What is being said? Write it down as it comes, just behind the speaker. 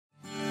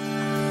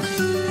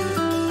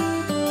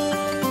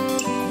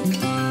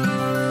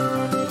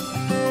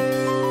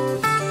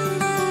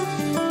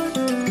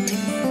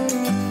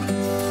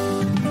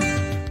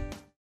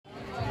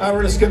Now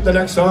we're going to skip the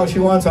next song. She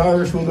wants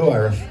Irish, we'll do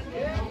Irish.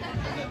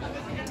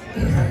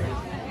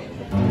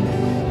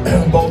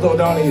 Boldo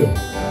Donahue.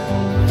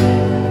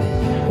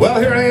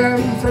 Well, here I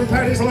am from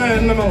Paddy's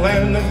Land, I'm a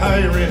land of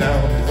high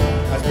renown.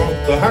 I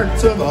broke the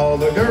hearts of all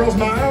the girls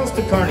miles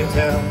to Carney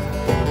Town.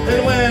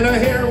 And when I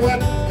hear what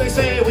they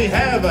say, we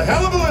have a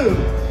hell of a loo.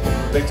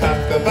 They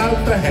talk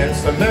about the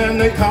handsome man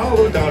they call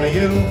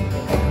O'Donoghue.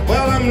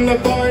 Well, I'm the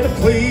boy to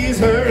please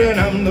her, and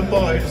I'm the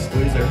boy to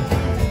squeeze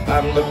her.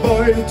 I'm the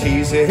boy to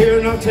tease you here,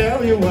 and I'll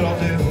tell you what I'll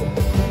do.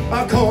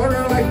 I'll court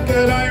her like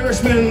an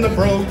Irishman, the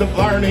brogue, the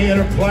blarney, and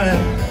her plan.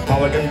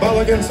 Mulligan,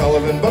 Bulligan,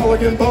 Sullivan,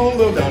 Bulligan,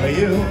 Bold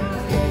O'Donoghue.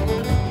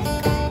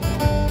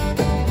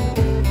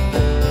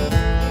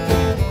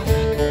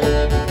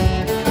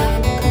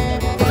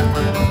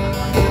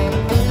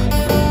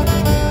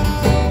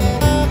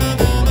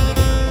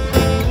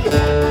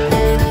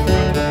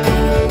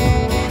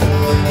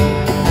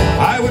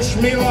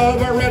 Me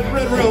love a red,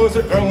 red rose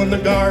that grow in the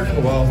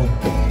garden wall,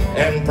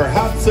 and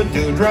perhaps a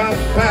dewdrop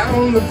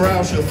on the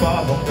brow shall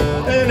fall.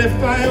 And if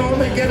I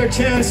only get a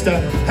chance to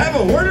have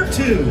a word or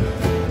two,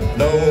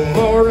 no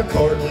more a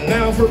courting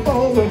now for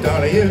Bold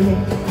O'Donoghue.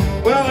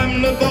 Well,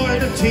 I'm the boy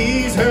to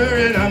tease her,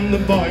 and I'm the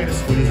boy to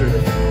squeeze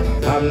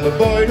her. I'm the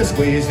boy to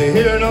squeeze you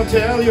here, and I'll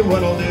tell you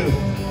what I'll do.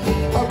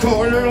 I'll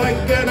court her like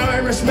an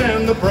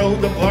Irishman, the brogue,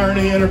 the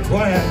blarney, and her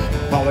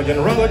plan. Mulligan,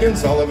 Rulligan,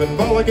 Sullivan,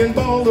 Bulligan,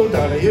 Bold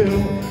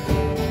O'Donoghue.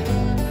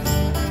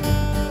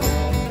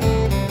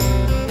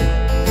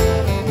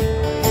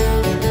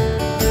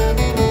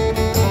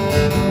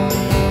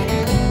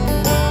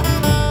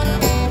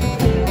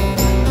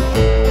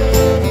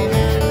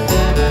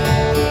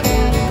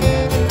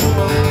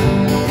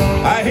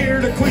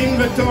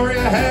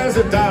 Victoria has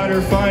a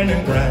daughter fine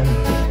and grand.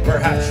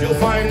 Perhaps she'll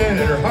find it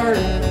in her heart,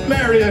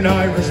 marry an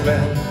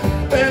Irishman.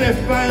 And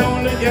if I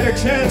only get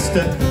a chance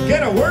to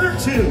get a word or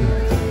two,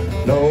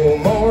 no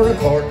more a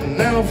courting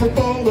now for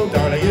Bold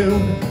O'Donoghue.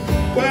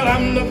 Well,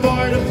 I'm the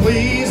boy to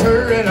please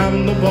her, and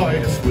I'm the boy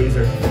to squeeze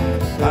her.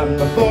 I'm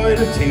the boy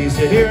to tease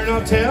you here, and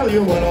I'll tell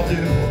you what I'll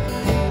do.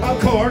 I'll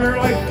court her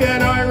like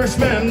an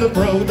Irishman, the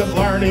brogue, the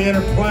blarney, and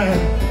her plan.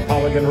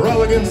 Mulligan,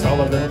 Rulligan,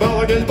 Sullivan,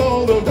 Bulligan,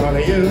 Bold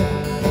O'Donoghue.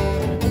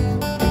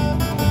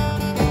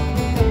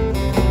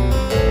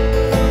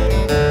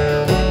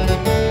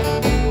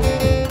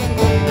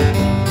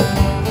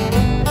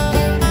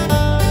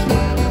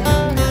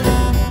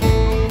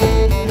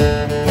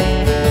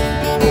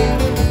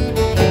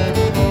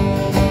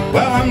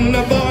 I'm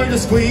the boy to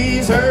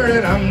squeeze her,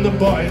 and I'm the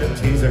boy to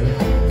tease her.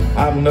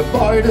 I'm the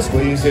boy to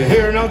squeeze you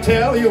here, and I'll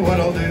tell you what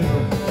I'll do.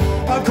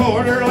 I'll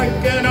court her like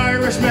an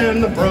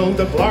Irishman, the brogue,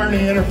 the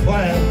blarney, and her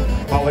plan.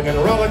 Mulligan,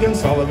 Rulligan,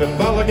 Sullivan,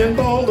 Bulligan,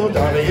 Bold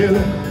O'Donoghue.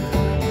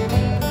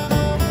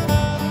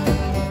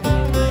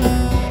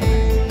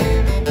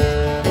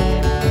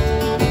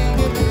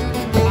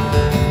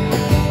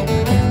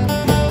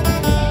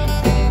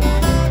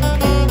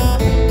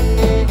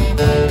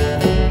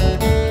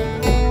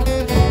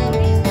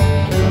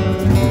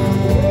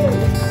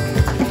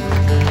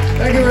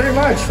 Thank you very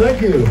much.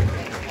 Thank you.